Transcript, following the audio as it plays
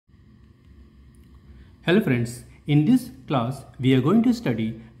Hello friends, in this class we are going to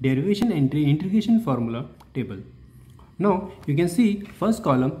study derivation and integration formula table. Now you can see first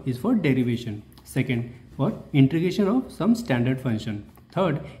column is for derivation, second for integration of some standard function,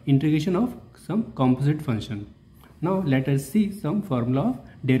 third integration of some composite function. Now let us see some formula of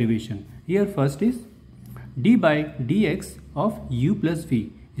derivation. Here first is d by dx of u plus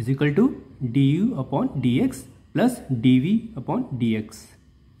v is equal to du upon dx plus dv upon dx.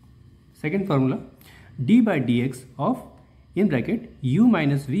 Second formula, d by dx of in bracket u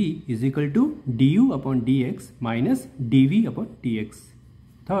minus v is equal to du upon dx minus dv upon dx.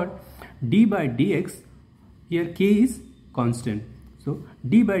 Third, d by dx, here k is constant. So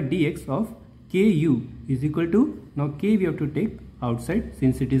d by dx of ku is equal to, now k we have to take outside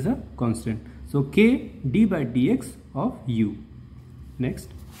since it is a constant. So k d by dx of u. Next,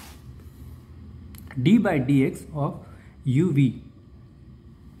 d by dx of uv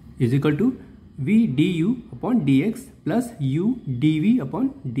is equal to v du upon dx plus u dv upon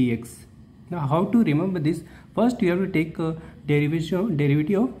dx. Now how to remember this? First you have to take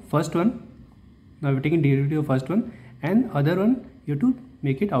derivative of first one. Now we are taking derivative of first one and other one you have to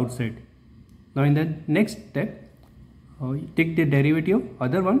make it outside. Now in the next step take the derivative of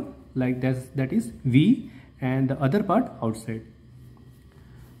other one like this, that is v, and the other part outside.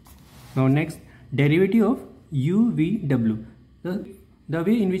 Now next, derivative of uvw. The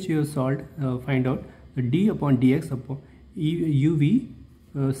way in which we have solved, find out the d upon dx upon uv.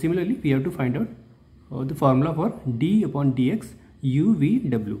 Similarly, we have to find out the formula for d upon dx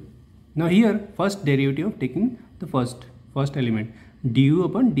uvw. Now here, first derivative of taking the first element du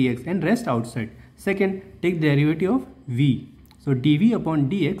upon dx and rest outside. Second, take derivative of v. So dv upon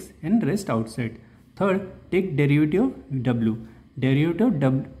dx and rest outside. Third, take derivative of w. Derivative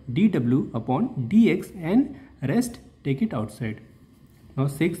of dw upon dx and rest, take it outside. Now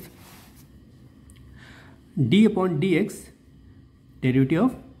sixth, d upon dx derivative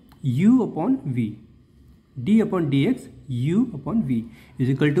of u upon v. D upon dx u upon v is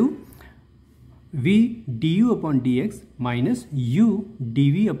equal to v du upon dx minus u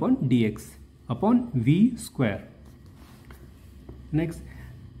dv upon dx upon v square. Next,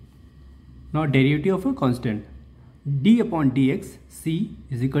 now derivative of a constant, d upon dx c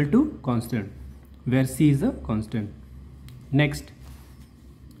is equal to constant, where c is a constant. Next,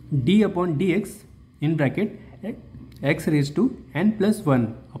 d upon dx in bracket x raised to n plus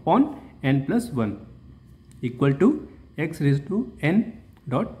 1 upon n plus 1 equal to x raised to n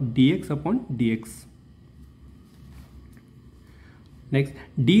dot dx upon dx. Next,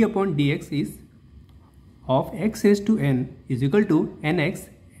 d upon dx is of x raised to n is equal to nx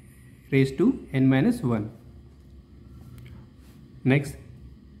raised to n minus 1. Next,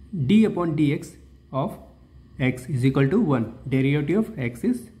 d upon dx of x is equal to 1. Derivative of x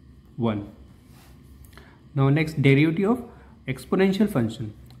is 1. Now next, derivative of exponential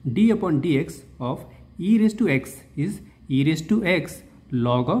function, d upon dx of e raised to x is e raised to x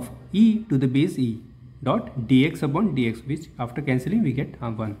log of e to the base e dot dx upon dx, which after cancelling we get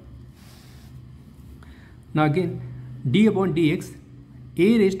 1. Now again, d upon dx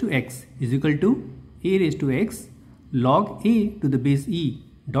a raised to x is equal to a raised to x log a to the base e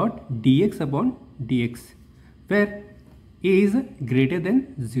dot dx upon dx, where a is greater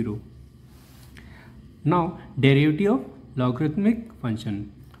than 0. Now derivative of logarithmic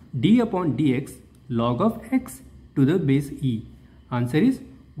function, d upon dx log of x to the base e. Answer is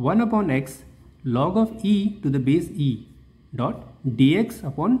 1 upon x log of e to the base e dot dx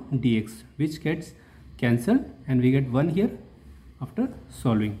upon dx, which gets cancelled and we get 1 here after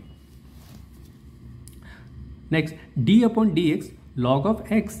solving. Next, d upon dx log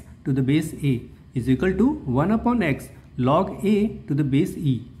of x to the base a is equal to 1 upon x log a to the base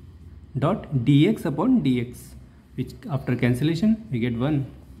e dot dx upon dx, which after cancellation we get 1.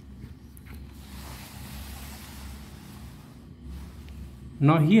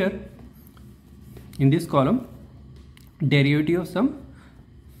 Now here in this column, derivative of some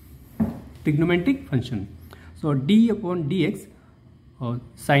trigonometric function. So d upon dx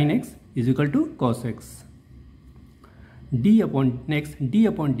sin x is equal to cos x. D upon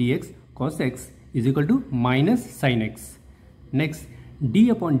dx cos x is equal to minus sin x. Next, d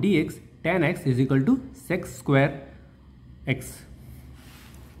upon dx tan x is equal to sec square x.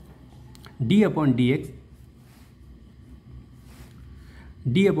 D upon dx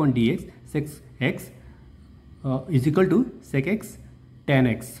sec x is equal to sec x tan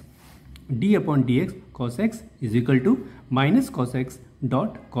x. D upon dx cos x is equal to minus cos x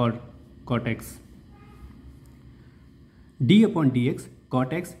dot cot x. D upon dx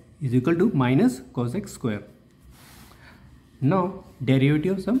cot x is equal to minus cos x square. Now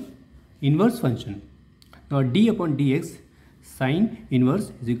derivative of some inverse function, Now d upon dx sine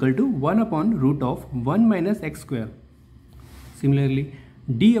inverse is equal to 1 upon root of 1 minus x square. Similarly,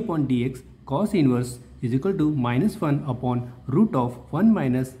 d upon dx cos inverse is equal to minus 1 upon root of 1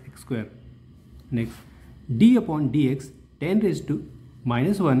 minus x square. Next, d upon dx 10 raised to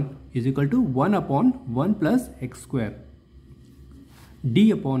minus 1 is equal to 1 upon 1 plus x square.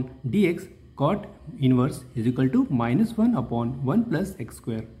 D upon dx cot inverse is equal to minus 1 upon 1 plus x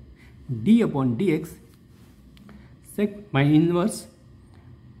square. D upon dx sec my inverse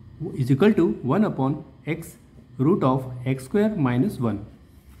is equal to 1 upon x root of x square minus 1.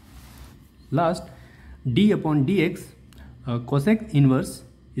 Last, d upon dx cosec inverse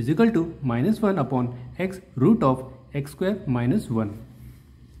is equal to minus 1 upon x root of x square minus 1.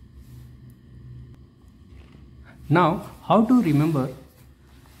 Now, how to remember?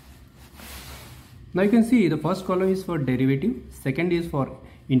 Now you can see the first column is for derivative, second is for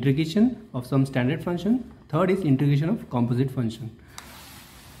integration of some standard function, third is integration of composite function.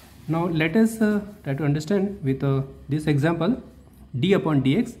 Now let us try to understand with this example, d upon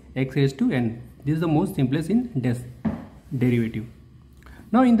dx x raised to n. This is the most simplest in derivative.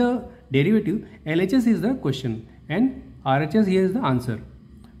 Now in the derivative, LHS is the question and RHS here is the answer.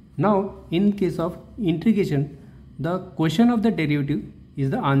 Now in case of integration, the question of the derivative is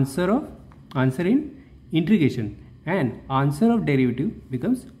the answer in integration, and answer of derivative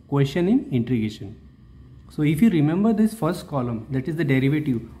becomes question in integration. So if you remember this first column, that is the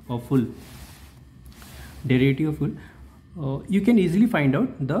derivative of full, you can easily find out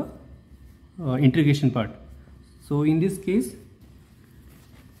the integration part. So in this case,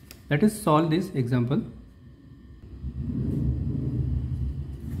 let us solve this example.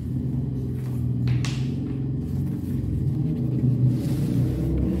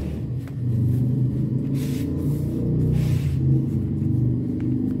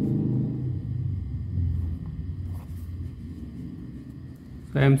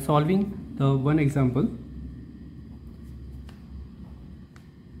 So I am solving the one example.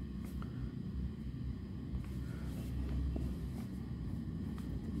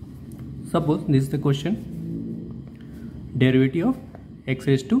 Suppose this is the question, derivative of x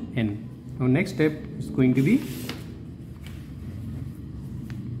raised to n. Now next step is going to be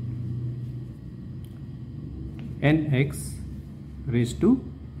nx raised to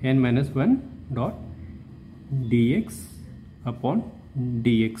n minus 1 dot dx upon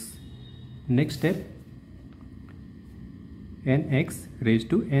dx. Next step, nx raised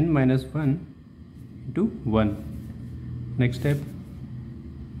to n minus 1 into 1. Next step,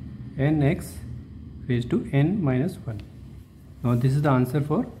 nx raised to n minus 1. Now this is the answer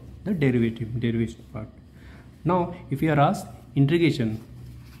for the derivation part. Now if you are asked integration,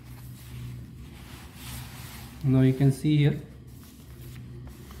 now you can see here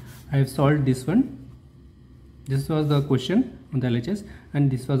I have solved this one. This was the question on the LHS and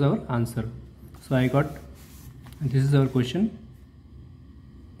this was our answer. So I got, this is our question.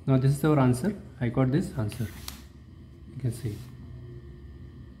 Now this is our answer. I got this answer. You can see.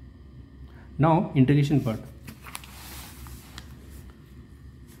 Now integration part.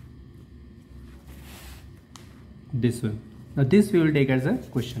 This one. Now this we will take as a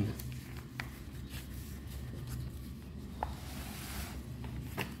question.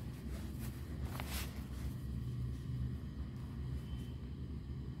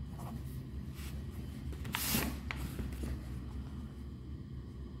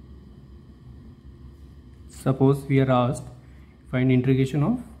 Suppose we are asked find integration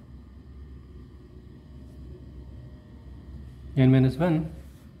of n minus 1.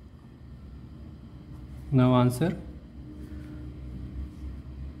 Now answer.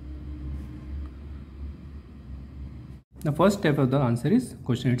 The first step of the answer is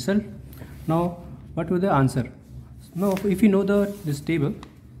question itself. Now what will the answer? Now if you know this table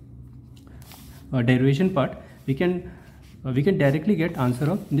derivation part, we can directly get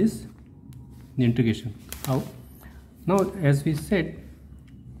answer of this integration. How? Now as we said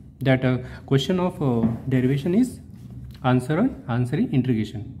that question of derivation is answer in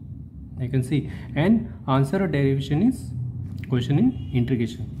integration. You can see, and answer of derivation is question in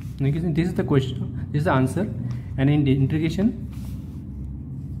integration. Now you can see this is the question, this is the answer, and in the integration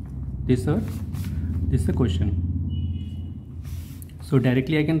this is the question. So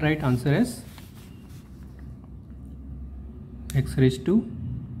directly I can write answer as x raised to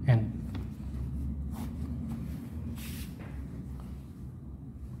n.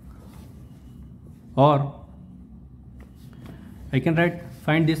 Or I can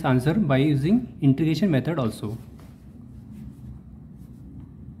find this answer by using integration method also.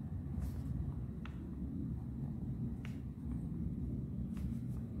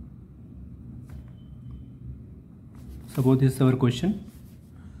 Suppose this is our question.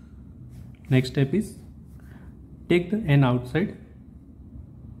 Next step is take the n outside.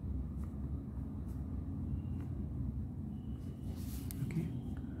 Okay.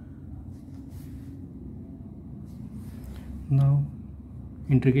 Now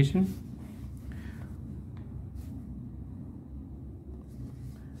integration.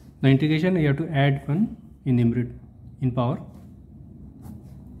 The integration you have to add 1 in numerator in power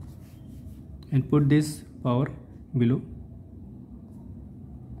and put this power below.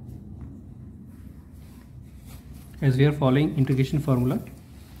 As we are following integration formula,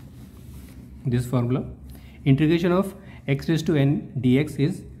 this formula, integration of x raised to n dx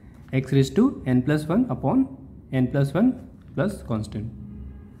is x raised to n plus 1 upon n plus 1 plus constant.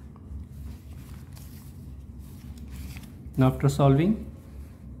 Now after solving,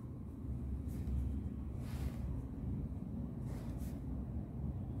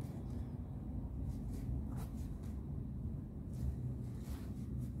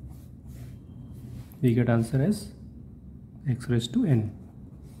 we get answer as x raised to n.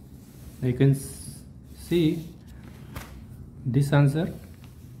 You can see this answer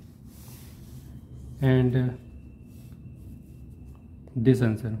and this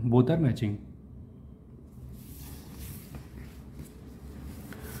answer, both are matching.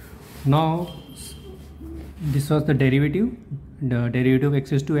 Now this was the derivative of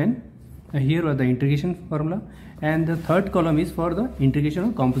x raised to n. Here was the integration formula, and the third column is for the integration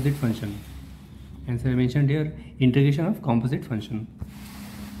of composite function. As I mentioned here, integration of composite function.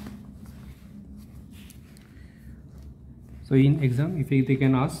 So in exam, if they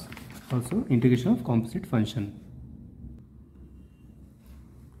can ask also integration of composite function.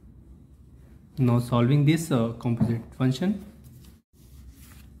 Now solving this composite function,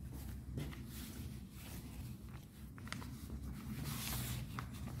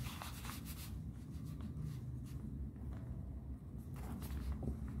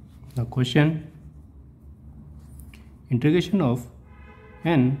 the question, integration of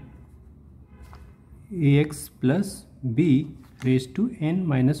n ax plus b raised to n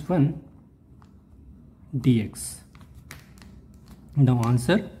minus 1 dx. Now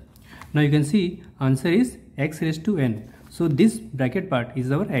answer, now you can see answer is x raised to n. So this bracket part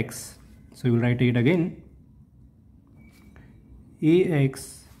is our x. So we will write it again,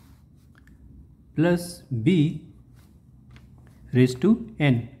 ax plus b raised to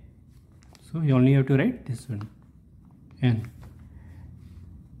n. So you only have to write this one, n,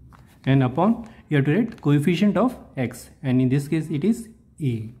 and upon you have to write coefficient of x, and in this case it is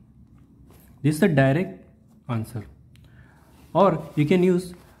a. This is the direct answer, or you can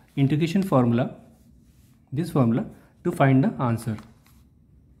use integration formula, this formula, to find the answer.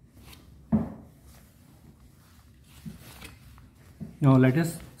 Now let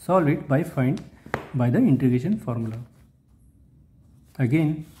us solve it by the integration formula.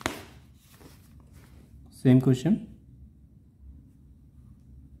 Again same question,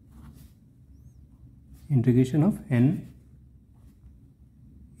 integration of n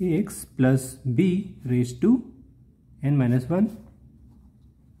ax plus b raised to n minus 1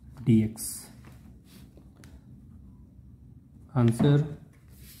 dx. Answer,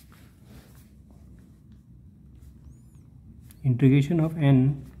 integration of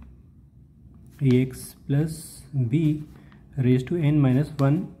n ax plus b raised to n minus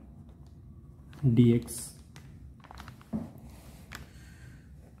 1 dx.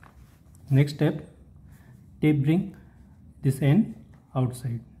 Next step, bring this n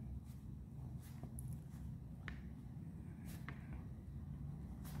outside.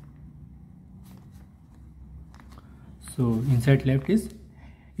 So inside left is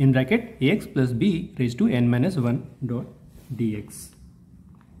in bracket ax plus b raised to n minus 1 dot dx.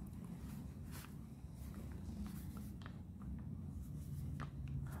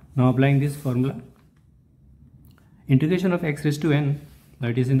 Now applying this formula, integration of x raised to n,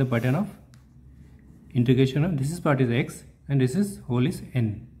 that is in the pattern of integration of, this is part is x and this is whole is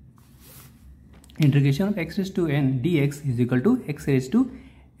n. Integration of x raised to n dx is equal to x raised to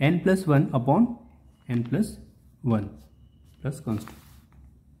n plus 1 upon n plus 1 plus constant.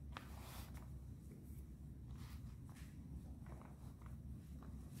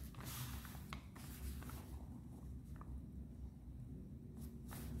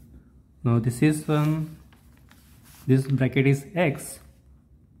 Now this is this bracket is x,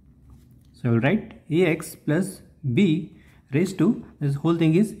 so I will write ax plus b raised to, this whole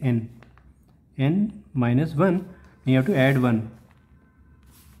thing is n minus 1, you have to add 1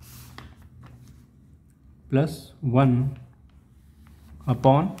 plus 1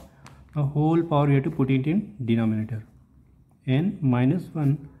 upon a whole power, you have to put it in denominator, n minus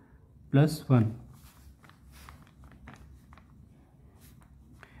 1 plus 1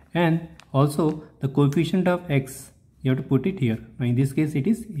 and also the coefficient of x you have to put it here. Now in this case it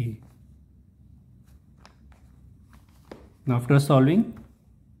is a. Now after solving,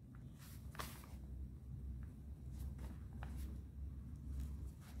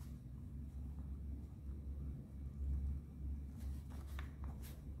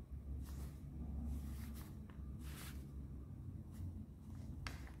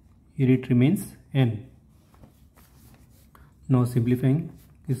 here it remains n. Now simplifying,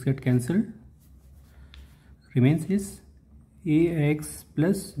 this get cancelled, remains is ax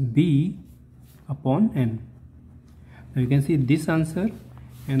plus b upon n. Now you can see this answer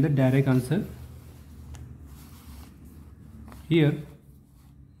and the direct answer here,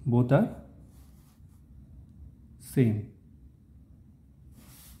 both are same.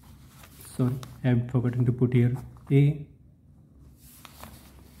 Sorry, I have forgotten to put here a.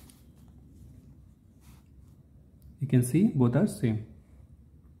 You can see both are same.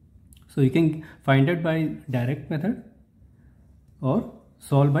 So you can find out by direct method or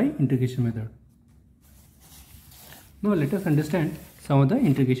solve by integration method. Now let us understand some of the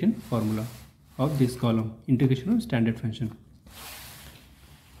integration formula of this column, integration of standard function.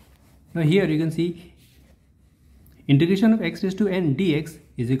 Now here you can see integration of x raised to n dx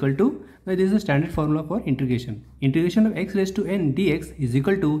is equal to, now this is the standard formula for integration. Integration of x raised to n dx is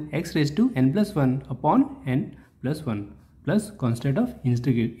equal to x raised to n plus 1 upon n plus 1 plus constant of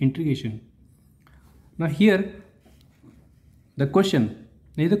integration. Now here the question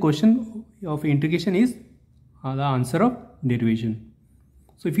of integration is the answer of derivation.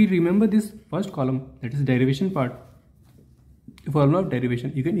 So if you remember this first column, that is derivation part, the formula of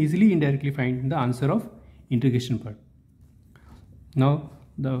derivation, you can easily indirectly find the answer of integration part. Now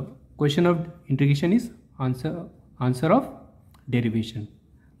the question of integration is answer of derivation.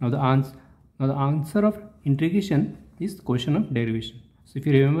 Now the answer of integration is question of derivation. So if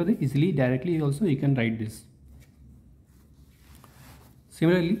you remember this easily, directly also you can write this.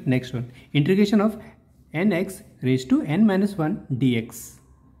 Similarly, next one, integration of nx raised to n minus 1 dx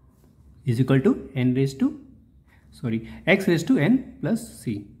is equal to x raised to n plus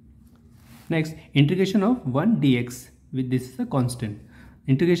c. Next, integration of 1 dx, with this is a constant.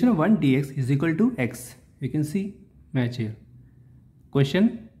 Integration of 1 dx is equal to x. You can see match here.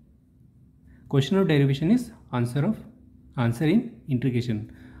 Question of derivation is answer in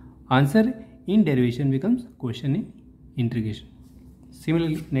integration. Answer in derivation becomes question in integration.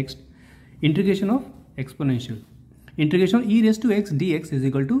 Similarly, next, integration of exponential. Integration of e raised to x dx is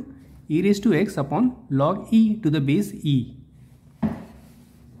equal to e raised to x upon log e to the base e.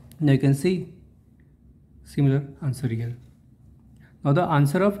 Now you can see similar answer here. Now the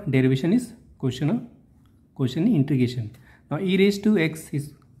answer of derivation is question in integration. Now e raised to x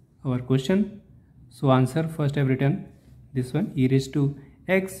is our question. So answer first I have written this one, e raised to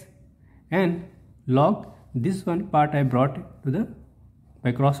x, and log this one part I brought to the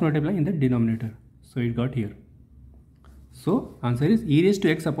by cross multiplying in the denominator. So it got here. So answer is e raised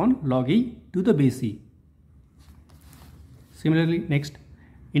to x upon log e to the base e. Similarly, next,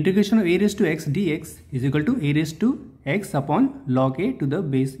 integration of a raised to x dx is equal to a raised to x upon log a to the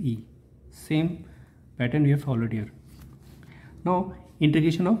base e. Same pattern we have followed here. Now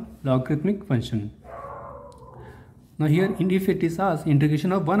integration of logarithmic function. Now here, if it is asked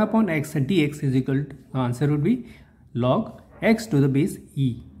integration of 1 upon x dx is equal to, the answer would be log x to the base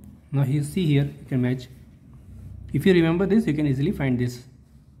e. Now you see here, you can match. If you remember this, you can easily find this.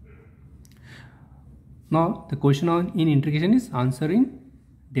 Now the question in integration is answer in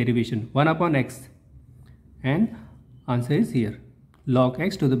derivation, 1 upon x, and answer is here, log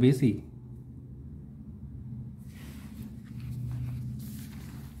x to the base e.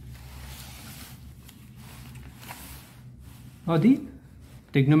 Now the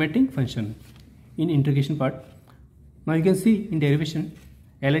trigonometric function in integration part. Now you can see in derivation,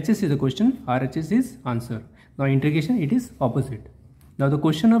 LHS is the question, RHS is answer. Now integration, it is opposite. Now the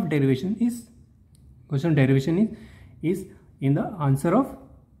question of derivation is in the answer of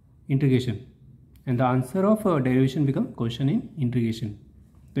integration, and the answer of derivation become question in integration.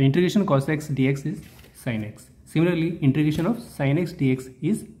 The integration of cos x dx is sin x. Similarly, integration of sin x dx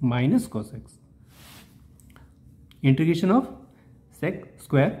is minus cos x. Integration of sec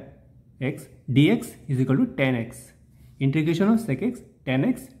square x dx is equal to tan x. Integration of sec x tan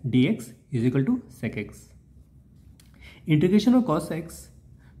x dx is equal to sec x. Integration of cos x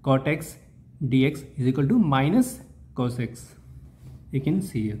cot x dx is equal to minus cos x. You can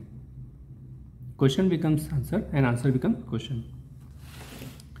see here. Question becomes answer and answer becomes question.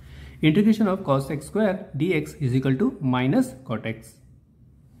 Integration of cos x square dx is equal to minus cot x.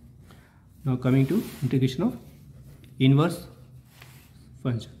 Now coming to integration of inverse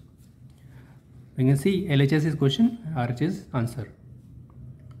function. You can see LHS is question, RHS is answer.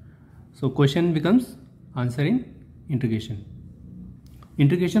 So question becomes answer in integration.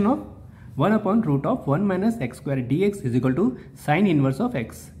 Integration of 1 upon root of 1 minus x square dx is equal to sine inverse of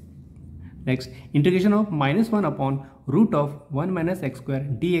x. Next, integration of minus 1 upon root of 1 minus x square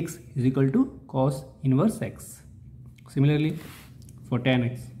dx is equal to cos inverse x. Similarly, for tan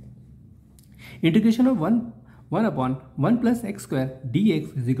x, integration of 1 upon 1 plus x square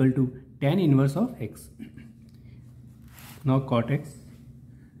dx is equal to tan inverse of x. Now cot x,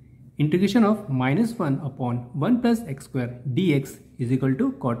 integration of minus 1 upon 1 plus x square dx is equal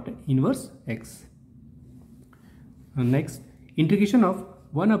to cot inverse x. And next, integration of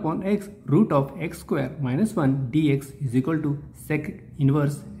 1 upon x root of x square minus 1 dx is equal to sec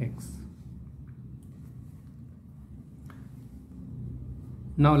inverse x.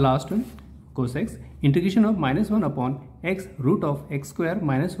 Now last one, cos x, integration of minus 1 upon x root of x square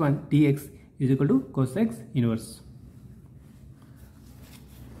minus 1 dx is equal to cos x inverse.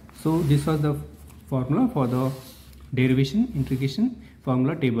 So this was the formula for the derivation integration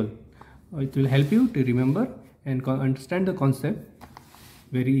formula table. It will help you to remember and understand the concept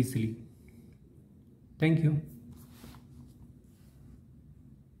very easily. Thank you.